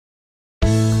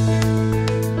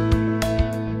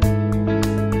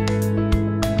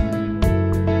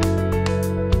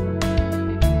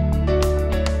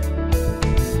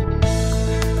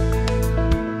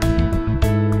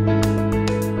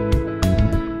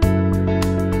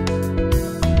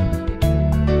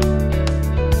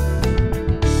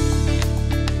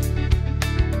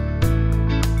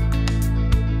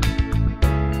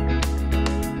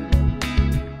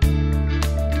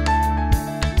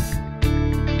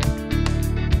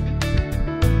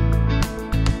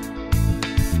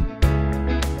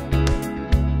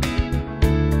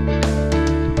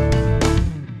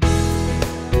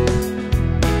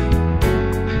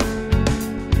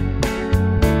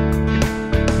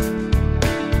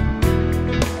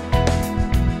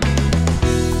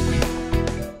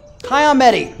Hi, I'm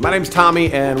Eddie. My name's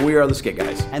Tommy, and we are the Skit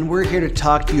Guys. And we're here to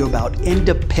talk to you about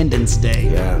Independence Day.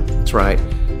 Yeah, that's right.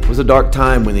 It was a dark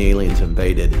time when the aliens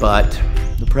invaded, but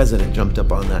the president jumped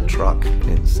up on that truck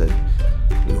and said,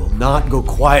 "We will not go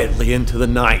quietly into the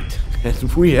night." And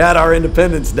we had our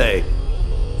Independence Day.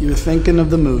 You're thinking of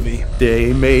the movie.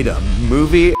 They made a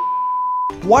movie.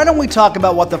 Why don't we talk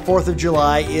about what the 4th of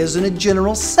July is in a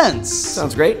general sense?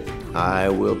 Sounds great. I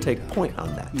will take point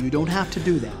on that. You don't have to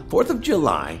do that. 4th of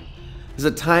July is a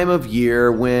time of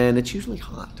year when it's usually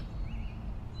hot.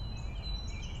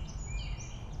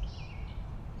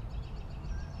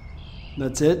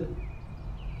 That's it?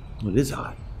 It is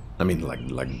hot. I mean,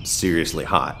 like seriously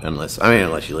hot, unless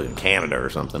you live in Canada or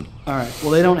something. All right.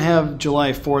 Well, they don't have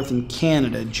July 4th in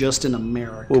Canada, just in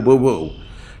America. Whoa.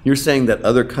 You're saying that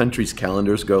other countries'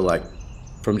 calendars go like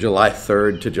from July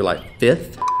 3rd to July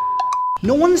 5th?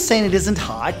 No one's saying it isn't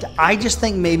hot. I just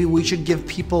think maybe we should give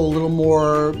people a little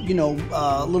more,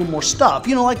 a little more stuff.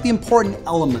 Like the important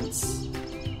elements.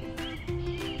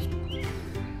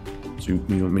 So you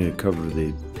want me to cover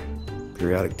the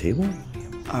periodic table?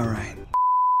 All right.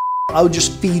 I'll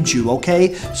just feed you,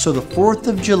 okay? So the 4th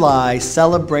of July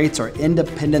celebrates our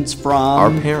independence from...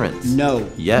 Our parents. No.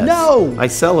 Yes. No! I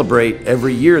celebrate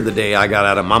every year the day I got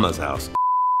out of Mama's house.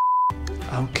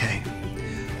 Okay.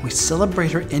 We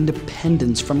celebrate our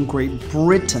independence from Great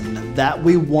Britain that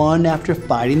we won after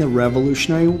fighting the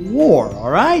Revolutionary War,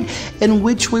 all right? In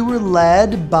which we were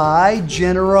led by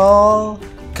General...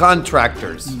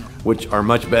 Contractors, which are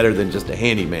much better than just a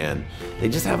handyman. They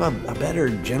just have a better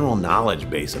general knowledge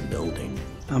base of building.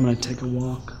 I'm gonna take a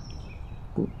walk.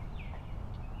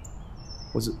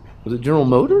 Was it General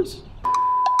Motors?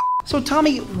 So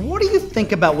Tommy, what do you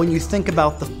think about when you think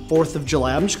about the 4th of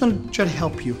July? I'm just gonna try to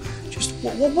help you. Just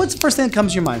what's the first thing that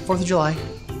comes to your mind? 4th of July?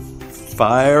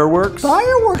 Fireworks?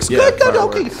 Fireworks, Yeah, good,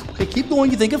 fireworks. Okay, keep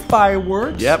going. You think of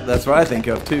fireworks. Yep, that's what I think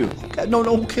of too. No,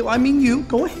 okay, I mean you.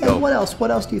 Go ahead. Go. What else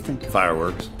do you think of?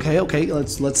 Fireworks. Okay,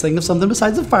 let's think of something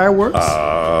besides the fireworks.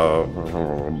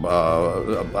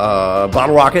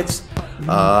 Bottle rockets,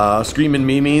 screaming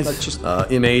memes,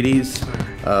 M80s,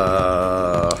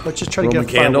 Let's just try to Roman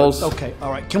get candles. fireworks. Okay, all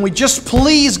right. Can we just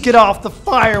please get off the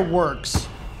fireworks?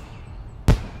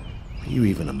 Are you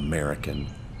even American?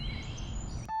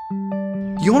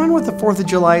 You want to know what the 4th of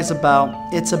July is about?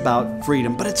 It's about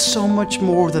freedom, but it's so much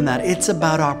more than that. It's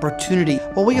about opportunity.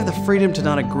 While we have the freedom to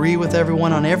not agree with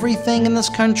everyone on everything in this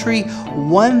country,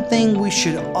 one thing we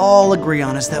should all agree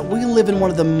on is that we live in one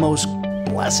of the most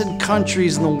blessed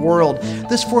countries in the world.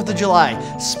 This 4th of July,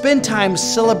 spend time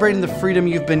celebrating the freedom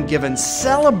you've been given.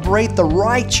 Celebrate the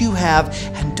rights you have,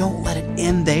 and don't let it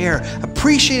end there.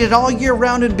 Appreciate it all year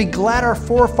round and be glad our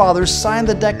forefathers signed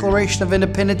the Declaration of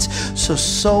Independence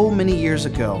so many years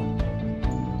ago.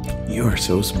 You are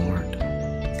so smart.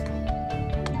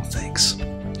 Well, thanks.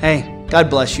 Hey, God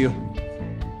bless you.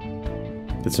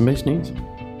 Did somebody sneeze?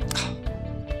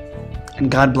 And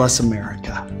God bless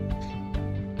America.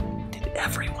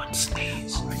 Everyone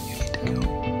sneeze. All right, you need to go.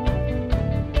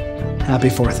 Happy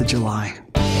 4th of July.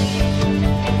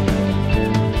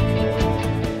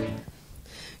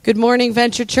 Good morning,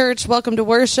 Venture Church. Welcome to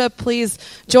worship. Please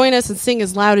join us and sing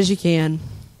as loud as you can.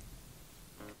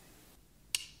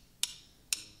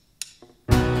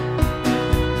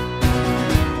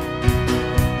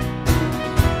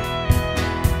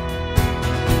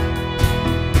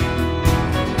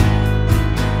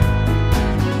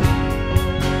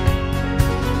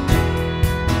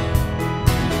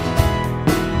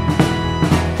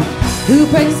 Who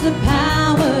breaks the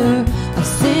power of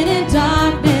sin and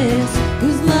darkness,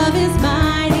 whose love is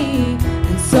mighty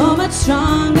and so much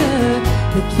stronger,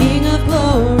 the King of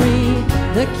glory,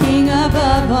 the King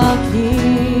above all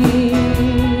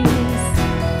kings,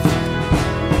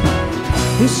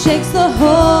 who shakes the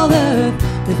whole earth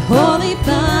with holy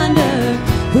thunder,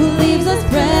 who leaves us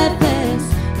breathless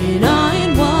in awe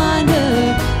and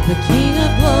wonder, the King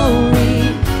of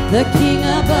glory, the King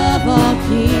above all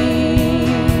kings.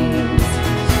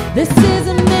 This is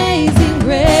amazing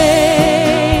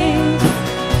grace.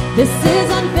 This is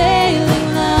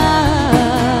unfailing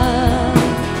love.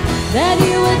 That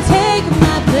you would take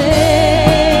my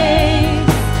place.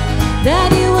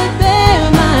 That you would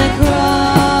bear my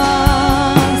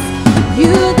cross.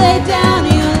 You laid down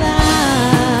your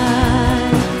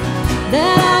life.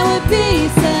 That I would be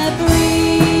set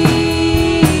free.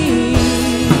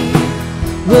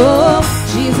 Oh,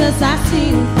 Jesus, I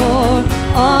sing for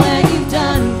all that you've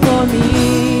done for me.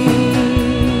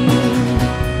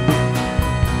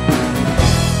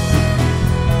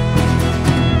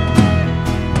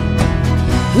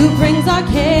 Who brings our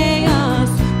chaos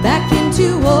back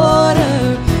into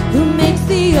order, who makes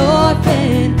the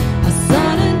orphan a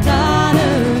son and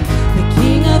daughter, the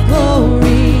King of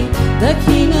glory, the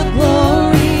King of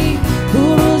glory, who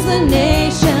rules the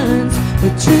nations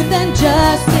with truth and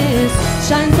justice,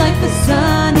 shines like the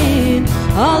sun in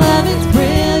all of its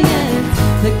brilliance,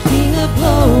 the King of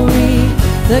glory,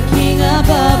 the King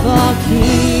above all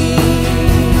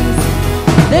kings.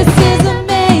 This is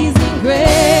amazing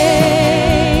grace.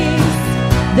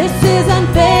 This is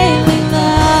unfailing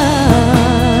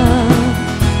love,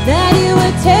 that you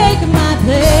would take my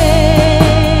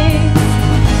place,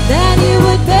 that you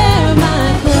would bear my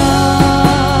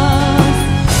cross.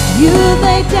 You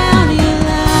laid down your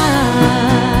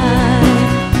life,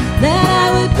 that I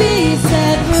would be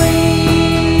set free.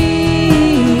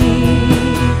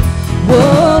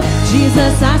 Whoa,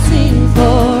 Jesus, I sing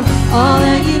for all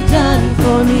that you've done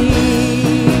for me.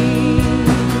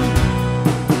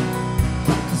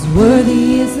 'Cause worthy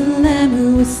is the Lamb who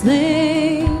was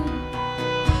slain,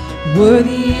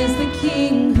 worthy is the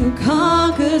King who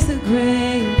conquers the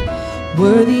grave,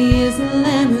 worthy is the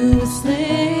Lamb who was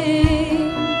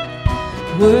slain,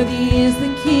 worthy is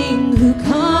the King who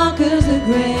conquers the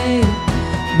grave,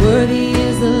 worthy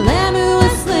is the Lamb who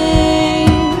was slain,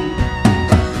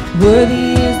 worthy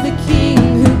is the King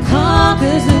who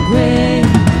conquers the grave,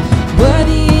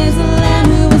 worthy is the Lamb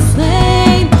who was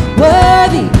slain,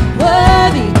 worthy,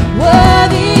 worthy,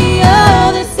 worthy. Oh,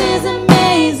 this is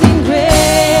amazing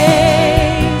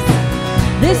grace.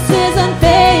 This is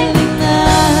unfailing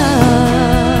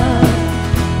love,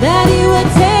 that you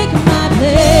would take my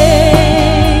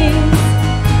place,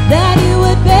 that you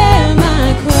would bear my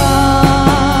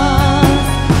cross.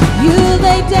 You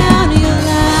laid down your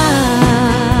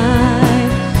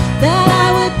life, that I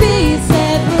would be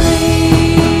set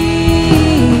free.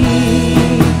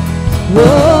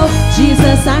 Whoa,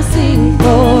 Jesus, I sing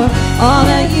for all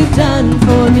that you've done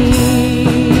for me.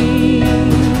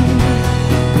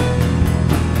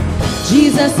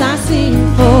 Jesus, I sing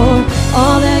for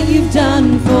all that you've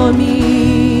done for me.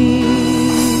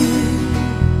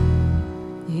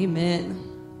 Amen.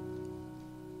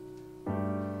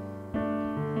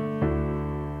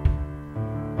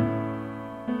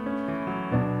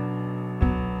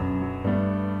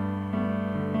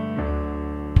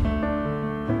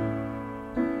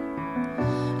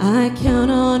 I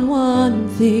count on one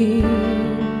thing,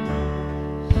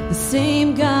 the same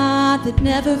God that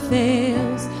never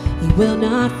fails, He will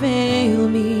not fail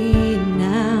me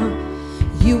now.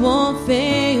 You won't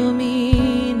fail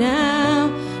me now.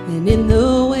 And in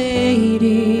the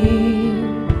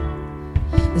waiting,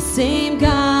 the same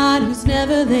God who's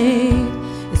never late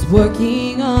is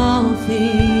working all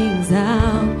things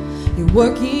out. You're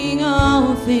working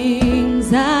all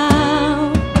things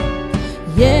out.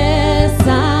 Yes,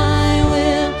 I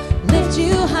will lift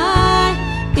you high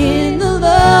in the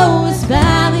lowest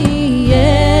valley.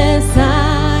 Yes,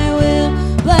 I will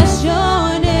bless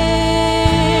your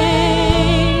name.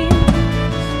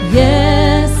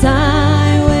 Yes,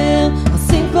 I will. I'll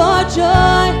sing for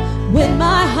joy when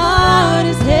my heart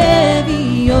is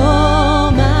heavy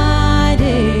all my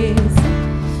days.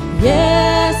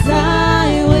 Yes,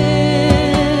 I will.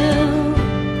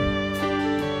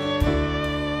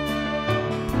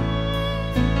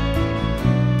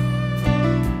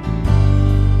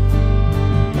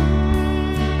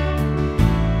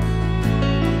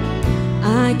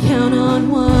 I count on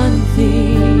one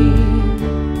thing,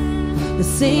 the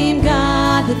same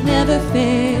God that never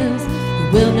fails, He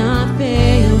will not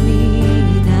fail me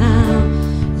now.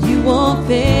 You won't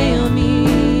fail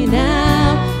me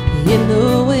now. In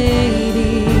the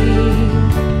waiting,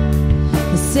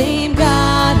 the same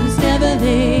God who's never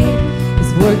late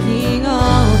is working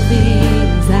all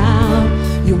things out.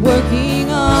 You're working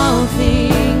all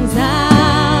things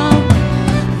out.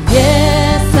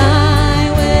 Yes, I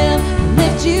will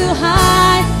lift you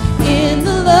high in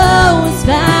the lowest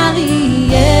valley.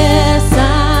 Yes,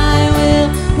 I will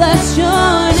bless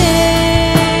your name.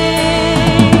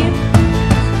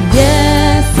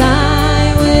 Yes,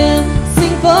 I will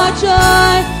sing for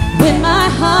joy when my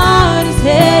heart is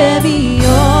heavy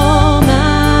all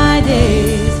my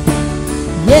days.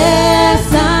 Yes,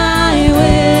 I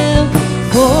will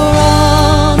for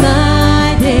all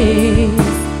my days.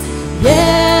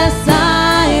 Yes,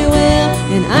 I will,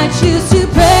 and I choose to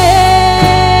praise,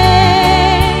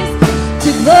 to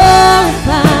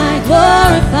glorify,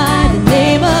 glorify the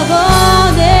name of all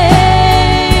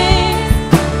names,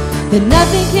 that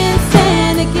nothing can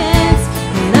stand against,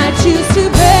 and I choose to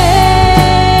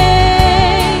praise,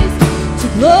 to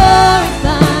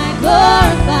glorify,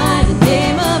 glorify the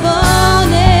name of all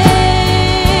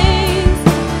names,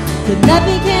 that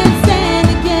nothing can stand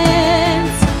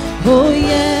against. Oh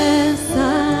yeah.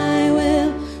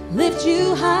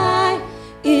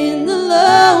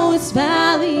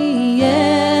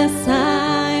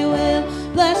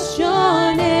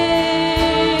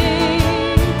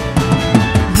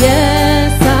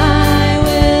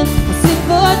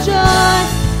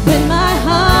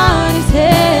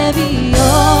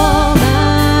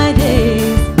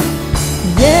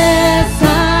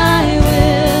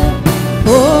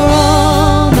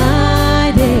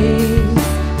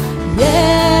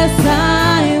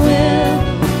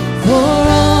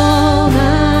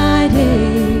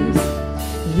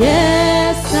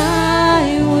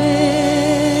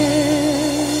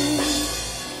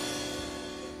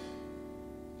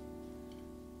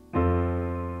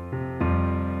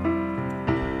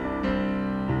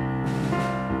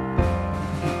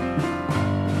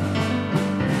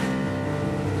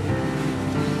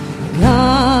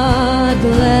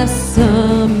 bless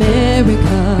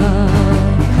America,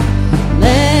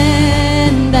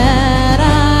 land that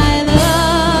I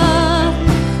love.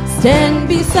 Stand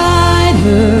beside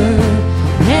her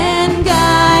and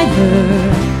guide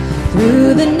her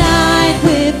through the night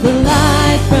with the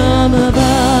light from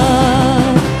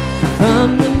above.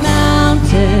 From the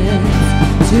mountains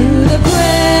to the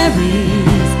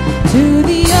prairies, to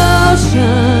the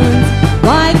oceans,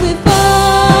 white with foam.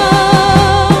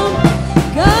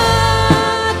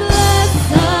 God bless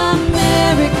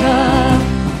America,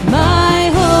 my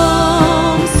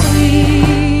home,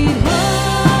 sweet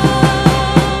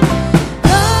home.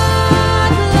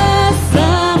 God bless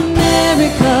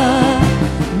America,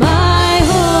 my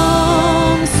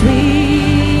home,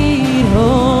 sweet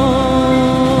home.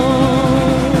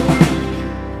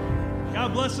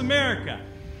 God bless America.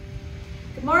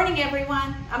 Good morning,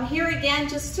 everyone. I'm here again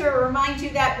just to remind you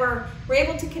that we're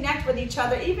able to connect with each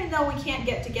other even though we can't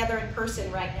get together in person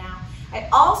right now. I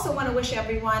also want to wish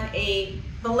everyone a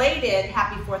belated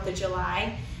happy 4th of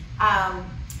July.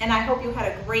 And I hope you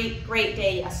had a great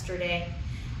day yesterday.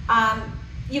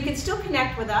 You can still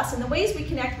connect with us, and the ways we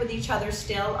connect with each other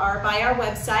still are by our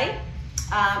website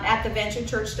at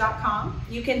theventurechurch.com.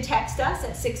 You can text us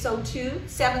at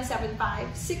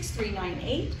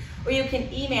 602-775-6398. Or you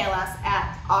can email us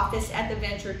at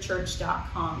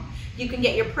office@theventurechurch.com. You can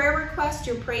get your prayer requests,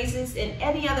 your praises, and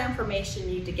any other information you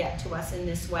need to get to us in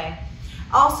this way.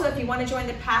 Also, if you want to join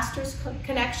the Pastor's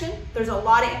Connection, there's a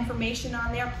lot of information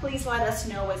on there. Please let us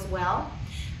know as well.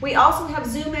 We also have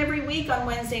Zoom every week on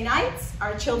Wednesday nights.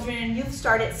 Our children and youth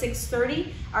start at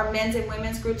 6:30. Our men's and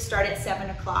women's groups start at 7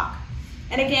 o'clock.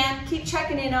 And again, keep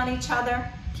checking in on each other.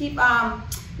 Keep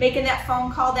making that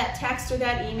phone call, that text, or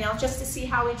that email just to see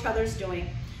how each other's doing.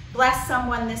 Bless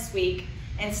someone this week,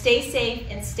 and stay safe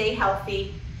and stay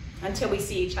healthy until we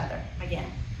see each other again.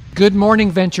 Good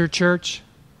morning, Venture Church.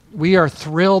 We are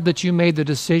thrilled that you made the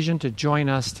decision to join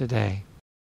us today.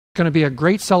 It's going to be a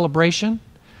great celebration.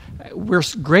 We're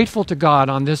grateful to God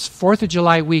on this 4th of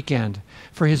July weekend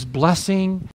for His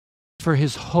blessing, for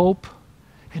His hope,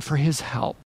 and for His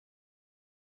help.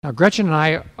 Now, Gretchen and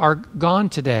I are gone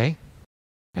today,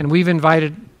 and we've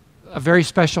invited a very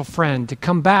special friend to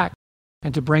come back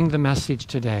and to bring the message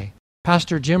today.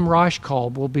 Pastor Jim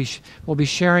Rauschkolb will be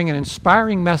sharing an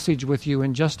inspiring message with you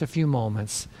in just a few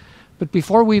moments. But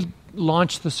before we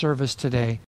launch the service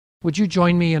today, would you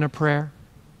join me in a prayer?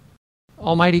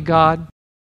 Almighty God,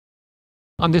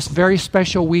 on this very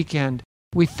special weekend,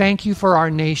 we thank you for our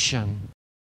nation.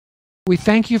 We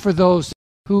thank you for those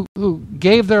who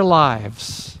gave their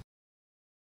lives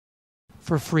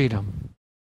for freedom.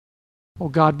 Oh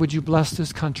God, would you bless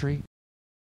this country?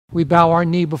 We bow our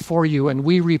knee before you and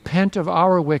we repent of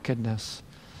our wickedness.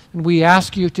 And we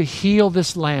ask you to heal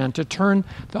this land, to turn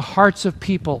the hearts of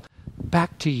people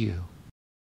back to you.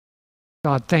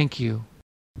 God, thank you.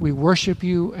 We worship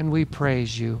you and we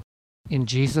praise you. In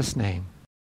Jesus' name,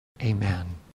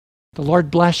 amen. The Lord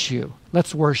bless you.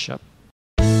 Let's worship.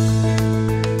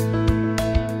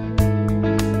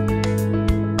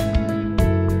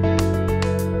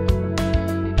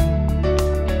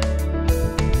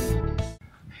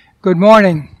 Good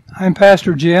morning. I'm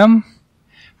Pastor Jim.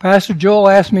 Pastor Joel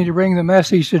asked me to bring the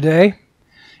message today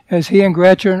as he and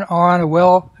Gretchen are on a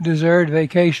well-deserved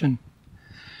vacation.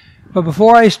 But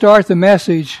before I start the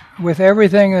message, with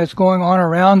everything that's going on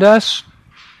around us,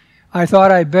 I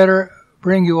thought I'd better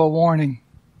bring you a warning.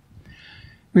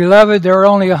 Beloved, there are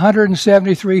only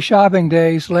 173 shopping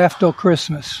days left till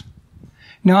Christmas.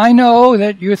 Now, I know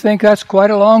that you think that's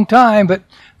quite a long time, but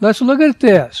let's look at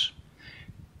this.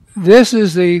 This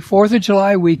is the 4th of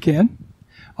July weekend.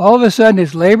 All of a sudden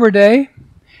it's Labor Day,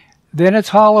 then it's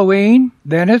Halloween,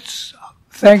 then it's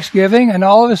Thanksgiving, and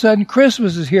all of a sudden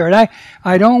Christmas is here. And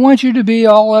I don't want you to be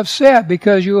all upset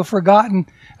because you have forgotten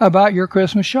about your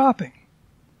Christmas shopping.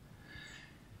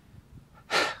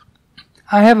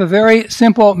 I have a very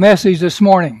simple message this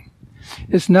morning.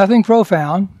 It's nothing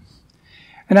profound,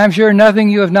 and I'm sure nothing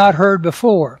you have not heard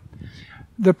before.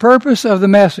 The purpose of the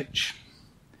message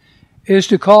is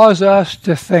to cause us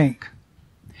to think.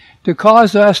 To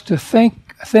cause us to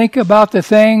think about the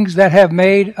things that have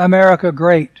made America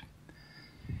great.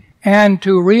 And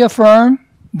to reaffirm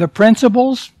the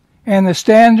principles and the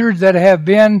standards that have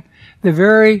been the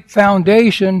very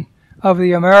foundation of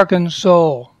the American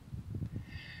soul.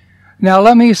 Now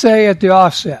let me say at the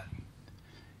offset,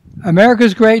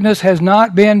 America's greatness has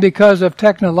not been because of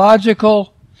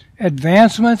technological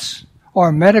advancements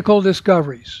or medical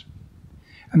discoveries.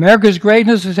 America's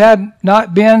greatness has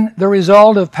not been the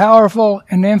result of powerful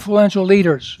and influential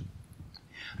leaders,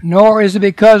 nor is it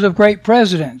because of great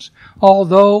presidents,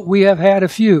 although we have had a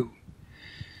few.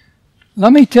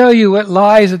 Let me tell you what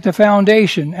lies at the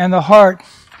foundation and the heart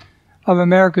of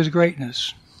America's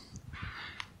greatness.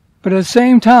 But at the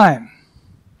same time,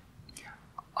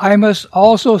 I must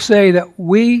also say that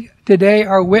we today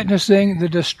are witnessing the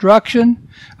destruction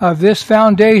of this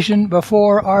foundation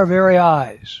before our very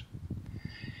eyes.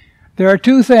 There are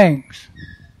two things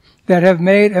that have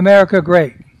made America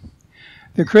great: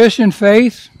 the Christian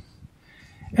faith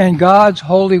and God's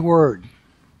holy word.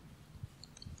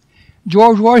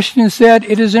 George Washington said,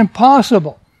 "It is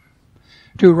impossible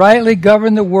to rightly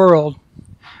govern the world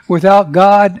without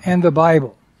God and the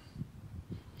Bible."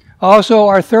 Also,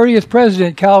 our 30th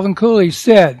president, Calvin Coolidge,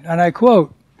 said, and I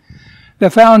quote, "The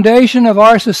foundation of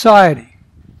our society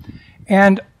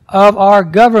and of our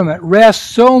government rests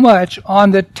so much on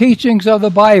the teachings of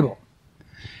the Bible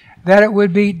that it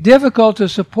would be difficult to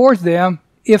support them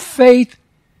if faith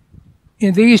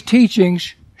in these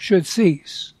teachings should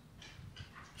cease."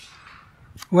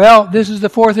 Well, this is the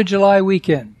 4th of July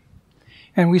weekend,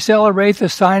 and we celebrate the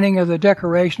signing of the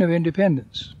Declaration of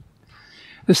Independence.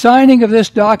 The signing of this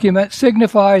document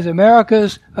signifies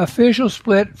America's official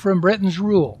split from Britain's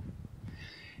rule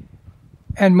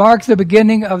and marked the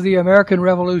beginning of the American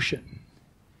Revolution.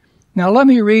 Now let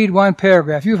me read one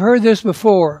paragraph. You've heard this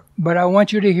before, but I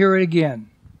want you to hear it again.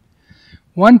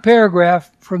 One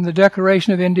paragraph from the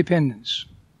Declaration of Independence.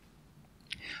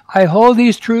 "I hold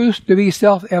these truths to be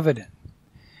self-evident,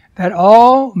 that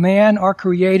all men are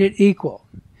created equal,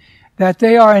 that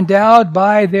they are endowed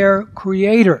by their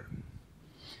Creator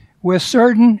with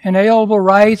certain inalienable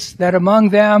rights, that among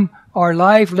them are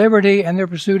life, liberty, and the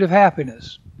pursuit of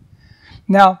happiness."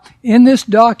 Now, in this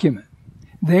document,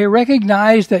 they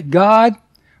recognize that God,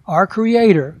 our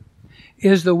Creator,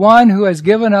 is the one who has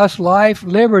given us life,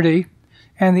 liberty,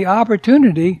 and the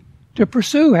opportunity to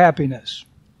pursue happiness.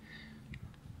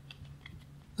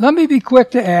 Let me be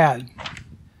quick to add,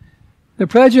 the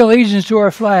pledge of allegiance to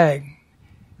our flag,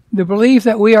 the belief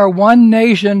that we are one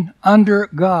nation under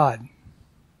God.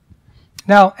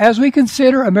 Now, as we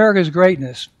consider America's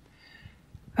greatness,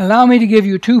 allow me to give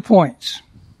you 2 points.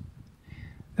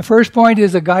 The first point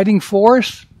is a guiding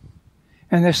force,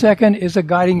 and the second is a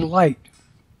guiding light.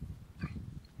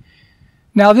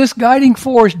 Now, this guiding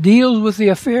force deals with the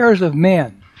affairs of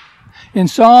men. In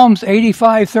Psalms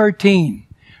 85:13,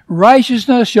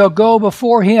 "Righteousness shall go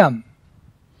before him,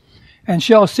 and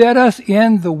shall set us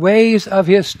in the ways of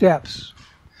his steps."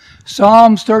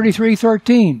 Psalms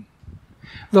 33:13,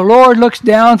 "The Lord looks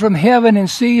down from heaven and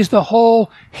sees the whole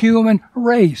human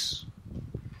race."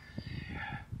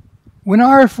 When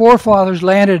our forefathers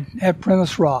landed at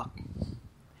Plymouth Rock,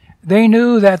 they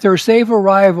knew that their safe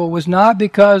arrival was not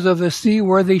because of the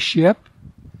seaworthy ship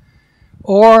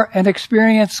or an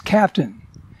experienced captain.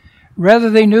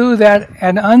 Rather, they knew that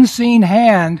an unseen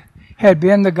hand had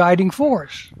been the guiding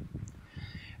force.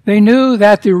 They knew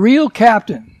that the real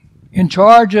captain in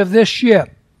charge of this ship,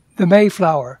 the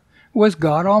Mayflower, was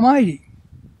God Almighty.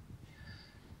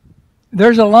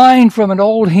 There's a line from an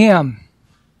old hymn.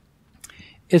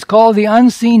 It's called "The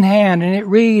Unseen Hand," and it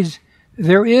reads,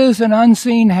 "There is an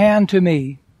unseen hand to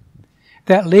me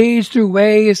that leads through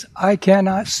ways I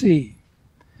cannot see.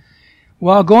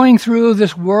 While going through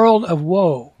this world of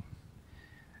woe,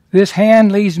 this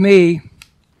hand leads me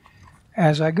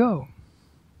as I go."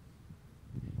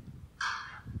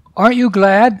 Aren't you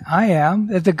glad? I am,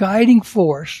 that the guiding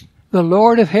force, the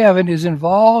Lord of heaven, is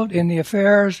involved in the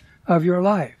affairs of your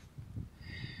life.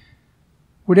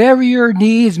 Whatever your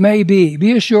needs may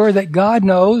be assured that God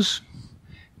knows,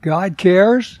 God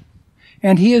cares,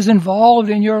 and He is involved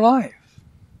in your life.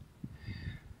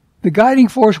 The guiding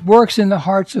force works in the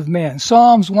hearts of men.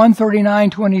 Psalms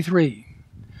 139:23.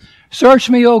 "Search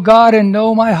me, O God, and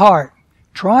know my heart.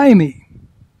 Try me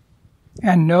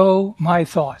and know my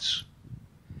thoughts."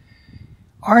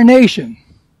 Our nation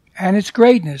and its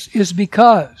greatness is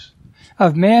because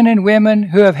of men and women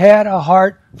who have had a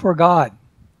heart for God.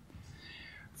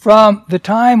 From the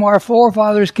time our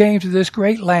forefathers came to this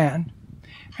great land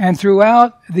and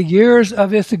throughout the years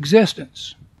of its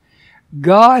existence,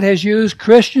 God has used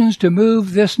Christians to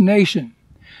move this nation,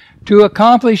 to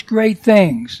accomplish great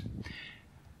things.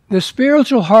 The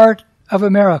spiritual heart of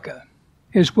America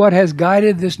is what has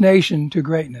guided this nation to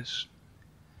greatness.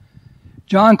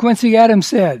 John Quincy Adams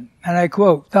said, and I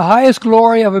quote, "The highest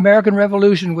glory of American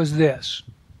Revolution was this: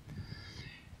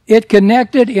 it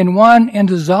connected in one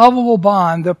indissoluble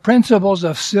bond the principles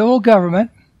of civil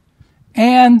government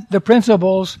and the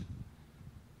principles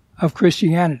of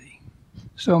Christianity."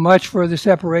 So much for the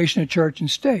separation of church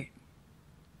and state.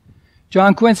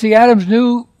 John Quincy Adams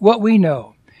knew what we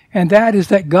know, and that is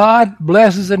that God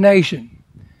blesses a nation.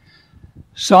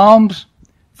 Psalms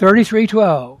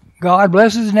 33:12, God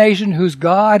blesses the nation whose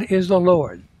God is the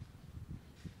Lord.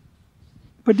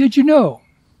 But did you know,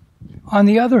 on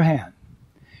the other hand,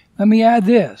 let me add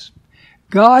this,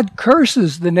 God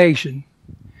curses the nation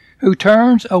who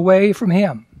turns away from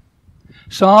him.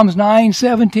 Psalms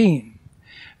 9:17,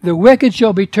 the wicked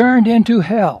shall be turned into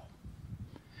hell,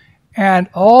 and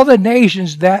all the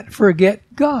nations that forget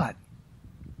God.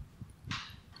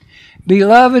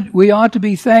 Beloved, we ought to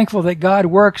be thankful that God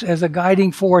works as a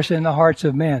guiding force in the hearts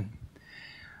of men.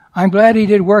 I'm glad he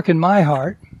did work in my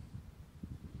heart.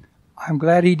 I'm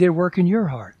glad he did work in your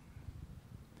heart.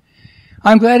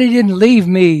 I'm glad he didn't leave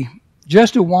me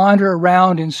just to wander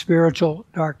around in spiritual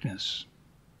darkness.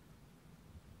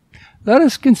 Let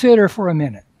us consider for a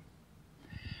minute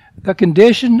the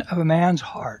condition of a man's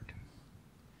heart.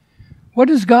 What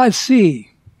does God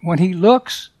see when he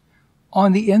looks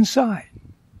on the inside?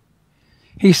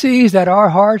 He sees that our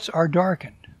hearts are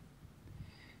darkened.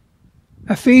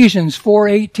 Ephesians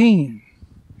 4:18.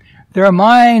 Their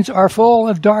minds are full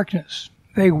of darkness.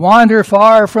 They wander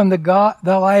far from the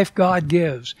life God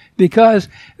gives because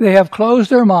they have closed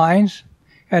their minds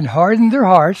and hardened their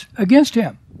hearts against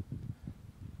him.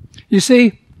 You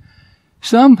see,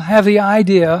 some have the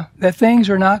idea that things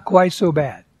are not quite so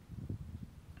bad.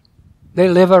 They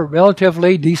live a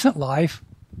relatively decent life.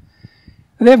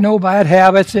 They have no bad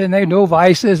habits and they have no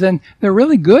vices, and they're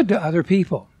really good to other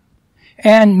people.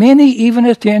 And many even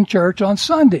attend church on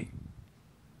Sunday.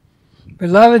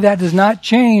 Beloved, that does not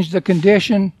change the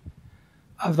condition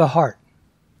of the heart.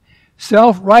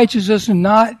 Self-righteousness does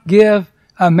not give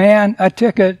a man a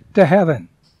ticket to heaven.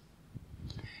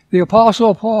 The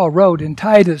Apostle Paul wrote in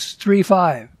Titus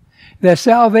 3:5 that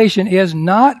salvation is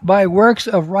not by works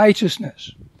of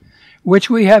righteousness, which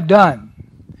we have done,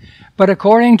 but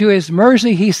according to his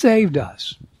mercy he saved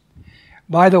us,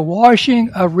 by the washing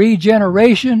of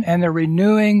regeneration and the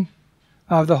renewing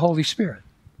of the Holy Spirit.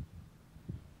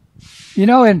 You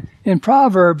know, in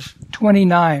Proverbs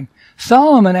 29,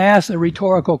 Solomon asked a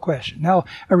rhetorical question. Now,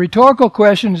 a rhetorical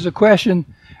question is a question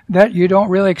that you don't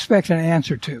really expect an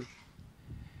answer to.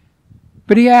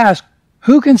 But he asked,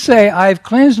 who can say, I've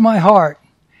cleansed my heart,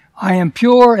 I am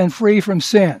pure and free from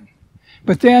sin?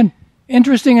 But then,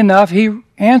 interesting enough, he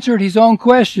answered his own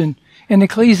question in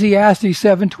Ecclesiastes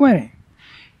 7:20.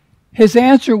 His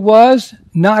answer was,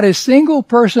 not a single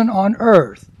person on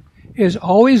earth is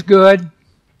always good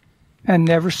and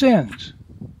never sins.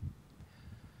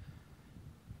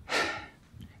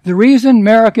 The reason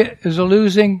America is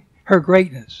losing her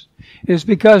greatness is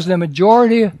because the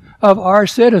majority of our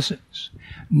citizens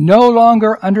no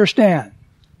longer understand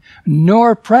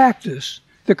nor practice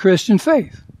the Christian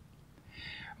faith.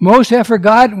 Most have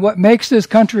forgotten what makes this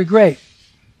country great.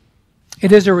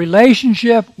 It is a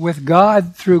relationship with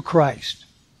God through Christ.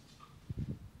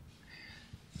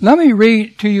 Let me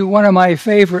read to you one of my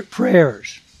favorite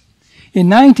prayers. In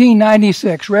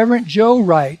 1996, Reverend Joe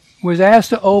Wright was asked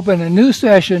to open a new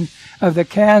session of the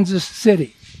Kansas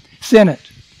City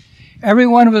Senate.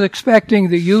 Everyone was expecting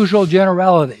the usual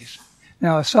generalities.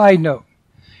 Now, a side note.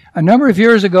 A number of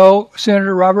years ago,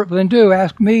 Senator Robert Blindu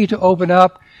asked me to open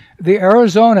up the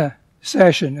Arizona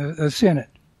session of the Senate.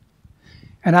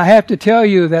 And I have to tell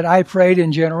you that I prayed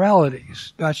in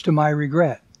generalities, much to my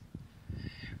regret.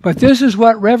 But this is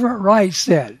what Reverend Wright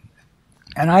said,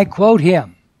 and I quote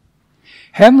him.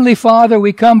 Heavenly Father,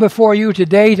 we come before you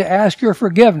today to ask your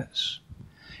forgiveness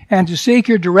and to seek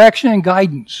your direction and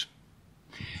guidance.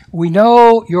 We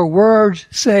know your words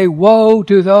say, woe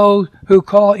to those who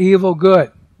call evil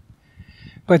good.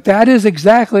 But that is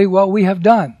exactly what we have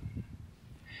done.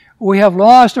 We have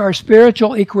lost our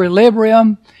spiritual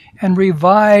equilibrium and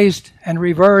revised and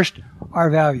reversed our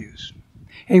values.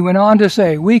 He went on to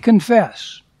say, we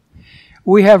confess.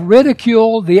 We have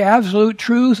ridiculed the absolute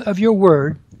truth of your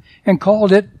word and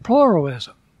called it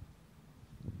pluralism.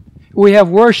 We have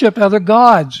worshipped other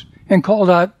gods and called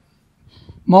it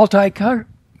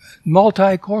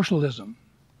multiculturalism.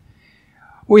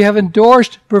 We have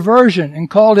endorsed perversion and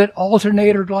called it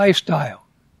alternative lifestyle.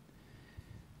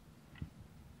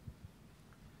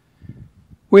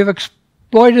 We have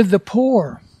exploited the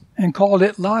poor and called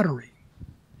it lottery.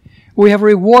 We have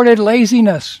rewarded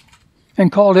laziness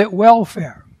and called it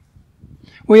welfare.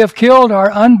 We have killed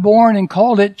our unborn and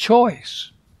called it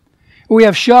choice. We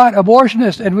have shot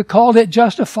abortionists and we called it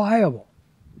justifiable.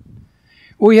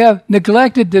 We have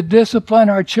neglected to discipline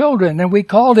our children and we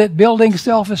called it building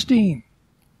self-esteem.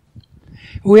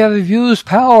 We have abused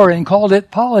power and called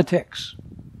it politics.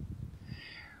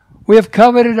 We have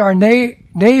coveted our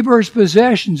neighbor's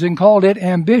possessions and called it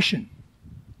ambition.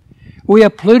 We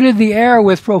have polluted the air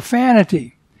with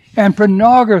profanity and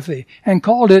pornography and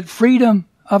called it freedom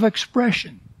of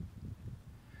expression.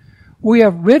 We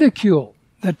have ridiculed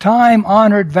the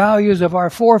time-honored values of our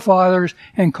forefathers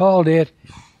and called it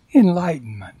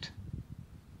enlightenment.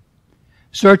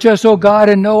 Search us, O God,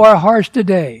 and know our hearts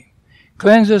today.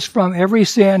 Cleanse us from every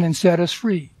sin and set us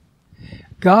free.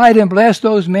 Guide and bless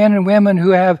those men and women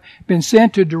who have been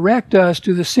sent to direct us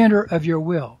to the center of your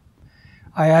will.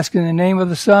 I ask in the name of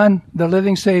the Son, the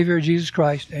living Savior, Jesus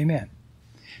Christ. Amen.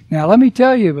 Now let me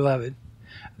tell you, beloved,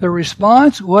 the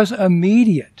response was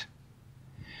immediate.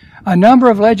 A number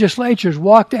of legislatures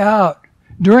walked out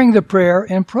during the prayer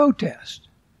in protest.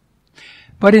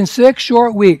 But in 6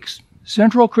 short weeks,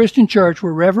 Central Christian Church,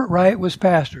 where Reverend Wright was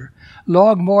pastor,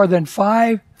 logged more than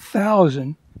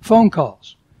 5,000 phone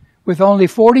calls, with only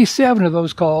 47 of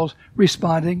those calls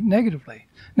responding negatively.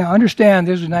 Now understand,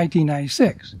 this was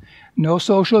 1996. No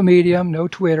social media, no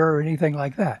Twitter or anything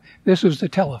like that. This was the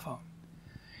telephone.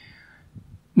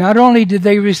 Not only did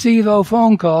they receive those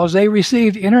phone calls, they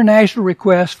received international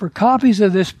requests for copies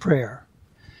of this prayer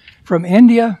from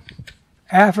India,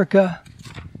 Africa,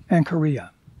 and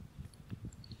Korea.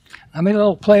 I made a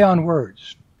little play on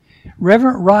words.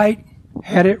 Reverend Wright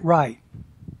had it right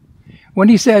when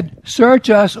he said, "Search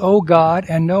us, O God,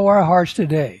 and know our hearts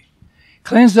today.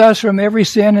 Cleanse us from every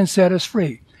sin and set us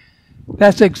free."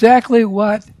 That's exactly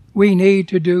what we need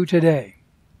to do today.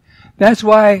 That's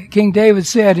why King David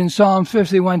said in Psalm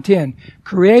 51:10,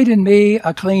 "Create in me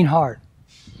a clean heart,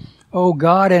 O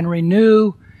God, and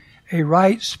renew a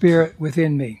right spirit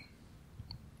within me."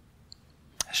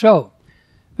 So,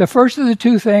 the first of the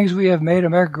two things we have made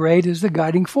America great is the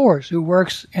guiding force who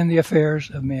works in the affairs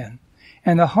of men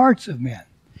and the hearts of men.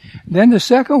 Then the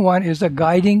second one is the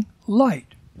guiding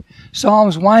light.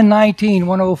 Psalms 119,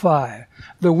 105.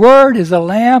 "The word is a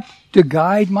lamp to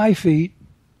guide my feet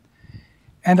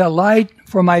and a light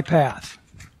for my path."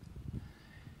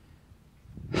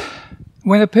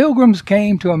 When the pilgrims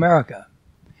came to America,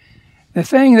 the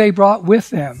thing they brought with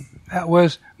them that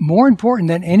was more important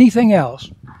than anything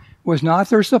else was not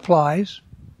their supplies,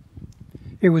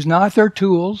 it was not their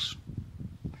tools,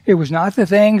 it was not the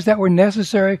things that were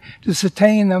necessary to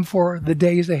sustain them for the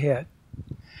days ahead.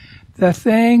 The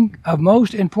thing of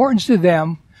most importance to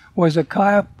them was a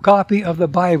copy of the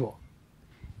Bible,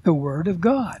 the Word of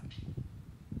God.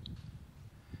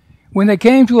 When they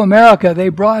came to America, they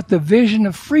brought the vision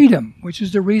of freedom, which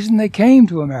is the reason they came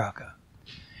to America.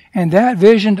 And that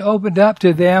vision opened up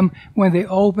to them when they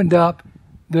opened up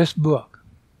this book.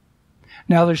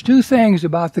 Now, there's two things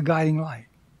about the guiding light.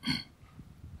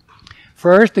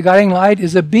 First, the guiding light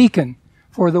is a beacon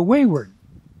for the wayward.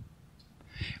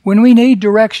 When we need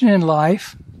direction in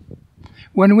life,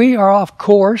 when we are off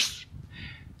course,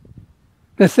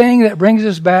 the thing that brings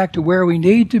us back to where we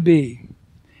need to be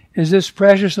is this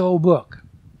precious old book.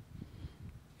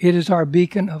 It is our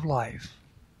beacon of life.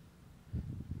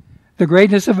 The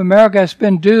greatness of America has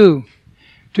been due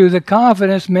to the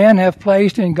confidence men have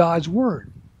placed in God's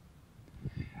Word.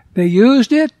 They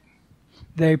used it,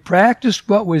 they practiced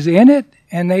what was in it,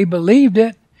 and they believed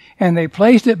it, and they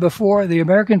placed it before the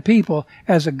American people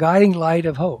as a guiding light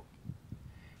of hope.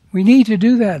 We need to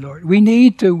do that, Lord. We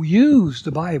need to use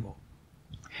the Bible.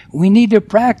 We need to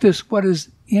practice what is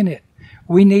in it.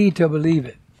 We need to believe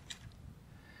it.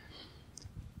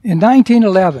 In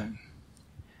 1911,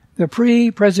 the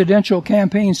pre-presidential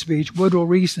campaign speech, Woodrow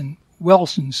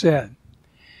Wilson said,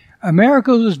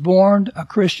 "America was born a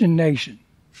Christian nation."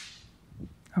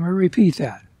 I'm going to repeat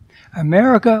that.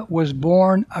 America was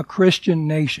born a Christian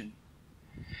nation.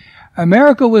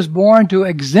 America was born to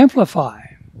exemplify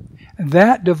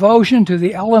that devotion to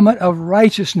the element of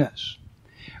righteousness,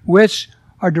 which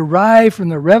are derived from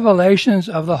the revelations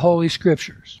of the Holy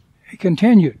Scriptures. He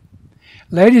continued,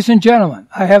 "Ladies and gentlemen,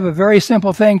 I have a very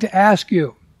simple thing to ask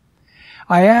you.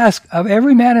 I ask of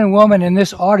every man and woman in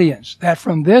this audience that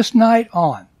from this night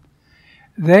on,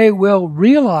 they will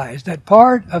realize that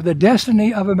part of the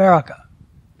destiny of America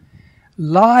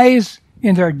lies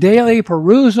in their daily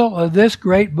perusal of this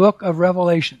great book of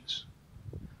Revelations.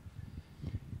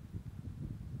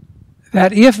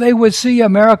 That if they would see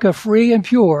America free and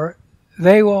pure,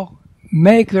 they will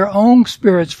make their own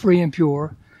spirits free and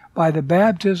pure by the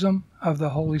baptism of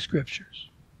the Holy Scriptures."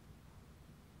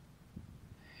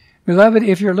 Beloved,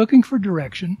 if you're looking for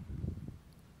direction,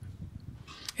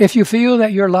 if you feel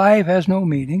that your life has no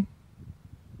meaning,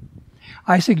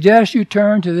 I suggest you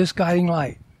turn to this guiding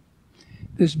light,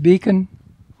 this beacon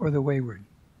for the wayward.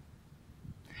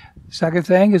 The second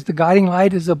thing is the guiding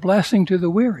light is a blessing to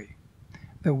the weary,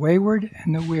 the wayward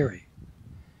and the weary.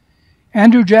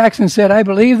 Andrew Jackson said, "I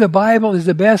believe the Bible is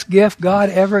the best gift God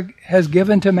ever has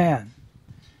given to man.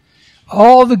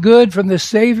 All the good from the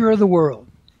Savior of the world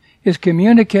is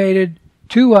communicated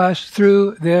to us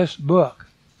through this book.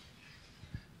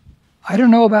 I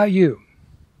don't know about you,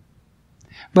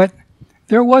 but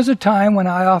there was a time when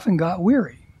I often got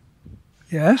weary.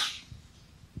 Yes?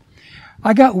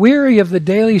 I got weary of the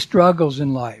daily struggles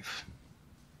in life.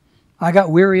 I got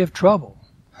weary of trouble.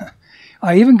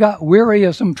 I even got weary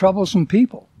of some troublesome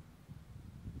people.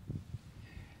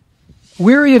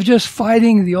 Weary of just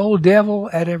fighting the old devil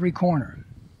at every corner.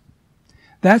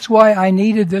 That's why I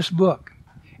needed this book,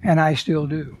 and I still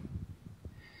do.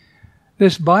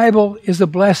 This Bible is a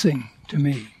blessing to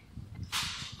me.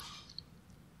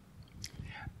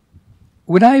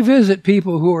 When I visit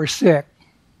people who are sick,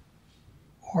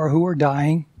 or who are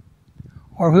dying,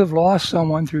 or who have lost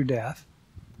someone through death,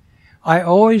 I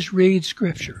always read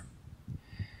Scripture.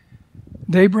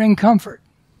 They bring comfort.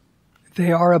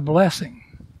 They are a blessing.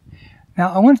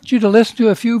 Now, I want you to listen to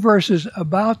a few verses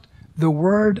about the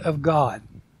Word of God.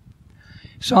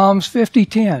 Psalms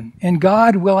 50:10. In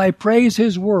God will I praise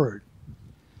His Word.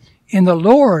 In the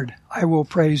Lord I will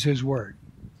praise His Word.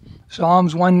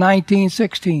 Psalms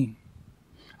 119:16.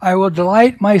 I will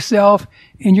delight myself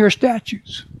in your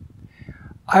statutes.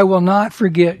 I will not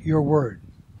forget your word.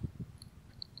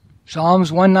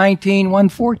 Psalms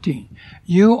 119:114.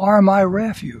 You are my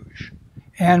refuge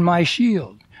and my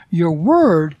shield. Your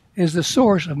word is the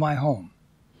source of my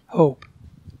hope.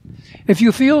 If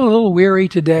you feel a little weary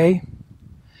today,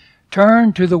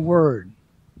 turn to the Word.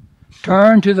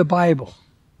 Turn to the Bible.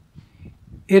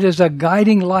 It is a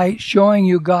guiding light showing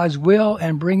you God's will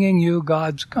and bringing you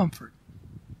God's comfort.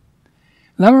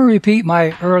 Let me repeat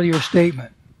my earlier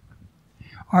statement.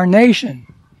 Our nation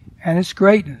and its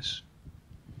greatness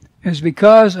is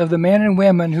because of the men and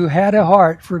women who had a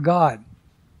heart for God.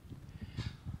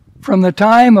 From the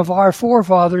time of our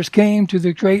forefathers came to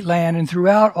the great land and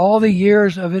throughout all the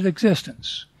years of its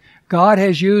existence, God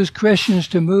has used Christians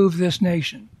to move this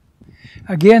nation.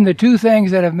 Again, the two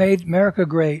things that have made America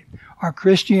great are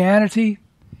Christianity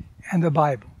and the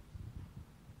Bible.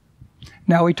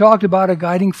 Now, we talked about a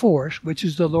guiding force, which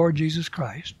is the Lord Jesus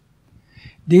Christ,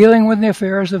 dealing with the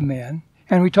affairs of men,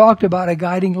 and we talked about a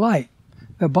guiding light,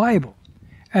 the Bible,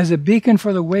 as a beacon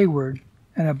for the wayward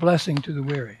and a blessing to the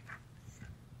weary.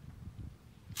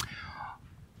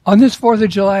 On this 4th of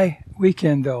July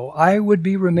weekend, though, I would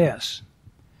be remiss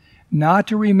not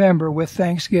to remember with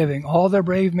thanksgiving all the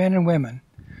brave men and women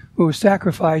who have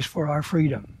sacrificed for our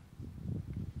freedom.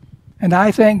 And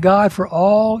I thank God for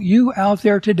all you out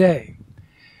there today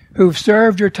who've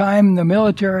served your time in the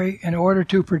military in order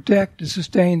to protect and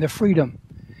sustain the freedom.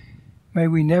 May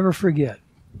we never forget.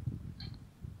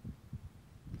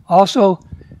 Also,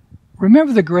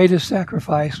 remember the greatest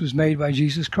sacrifice was made by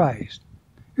Jesus Christ,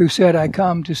 who said, I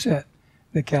come to set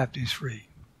the captives free.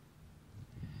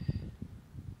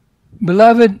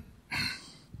 Beloved,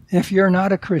 if you're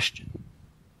not a Christian,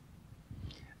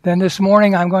 then this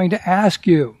morning I'm going to ask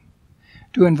you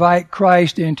to invite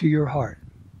Christ into your heart.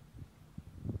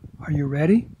 Are you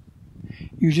ready?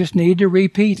 You just need to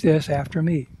repeat this after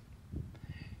me.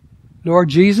 Lord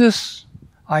Jesus,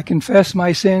 I confess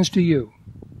my sins to you.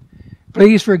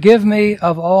 Please forgive me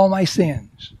of all my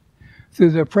sins.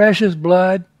 Through the precious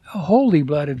blood, the holy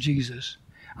blood of Jesus,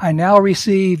 I now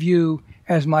receive you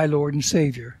as my Lord and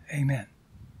Savior. Amen.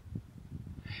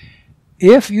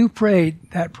 If you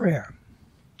prayed that prayer,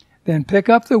 then pick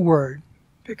up the Word,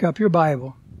 pick up your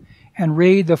Bible, and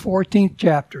read the 14th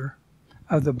chapter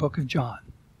of the book of John.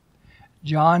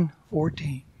 John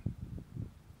 14.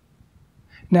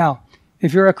 Now,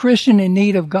 if you're a Christian in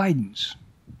need of guidance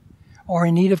or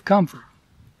in need of comfort,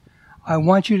 I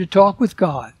want you to talk with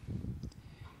God.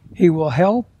 He will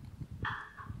help.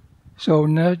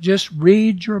 So just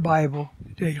read your Bible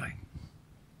daily.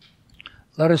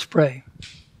 Let us pray.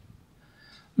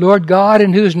 Lord God,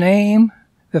 in whose name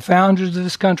the founders of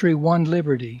this country won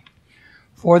liberty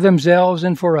for themselves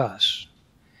and for us,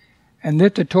 and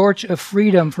lit the torch of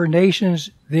freedom for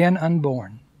nations then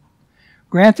unborn.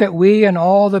 Grant that we and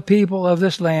all the people of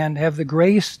this land have the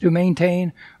grace to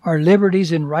maintain our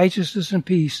liberties in righteousness and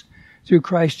peace through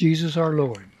Christ Jesus our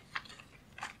Lord,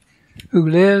 who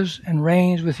lives and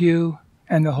reigns with you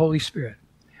and the Holy Spirit,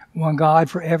 one God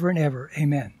forever and ever.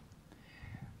 Amen.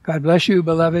 God bless you,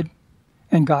 beloved,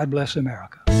 and God bless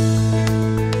America.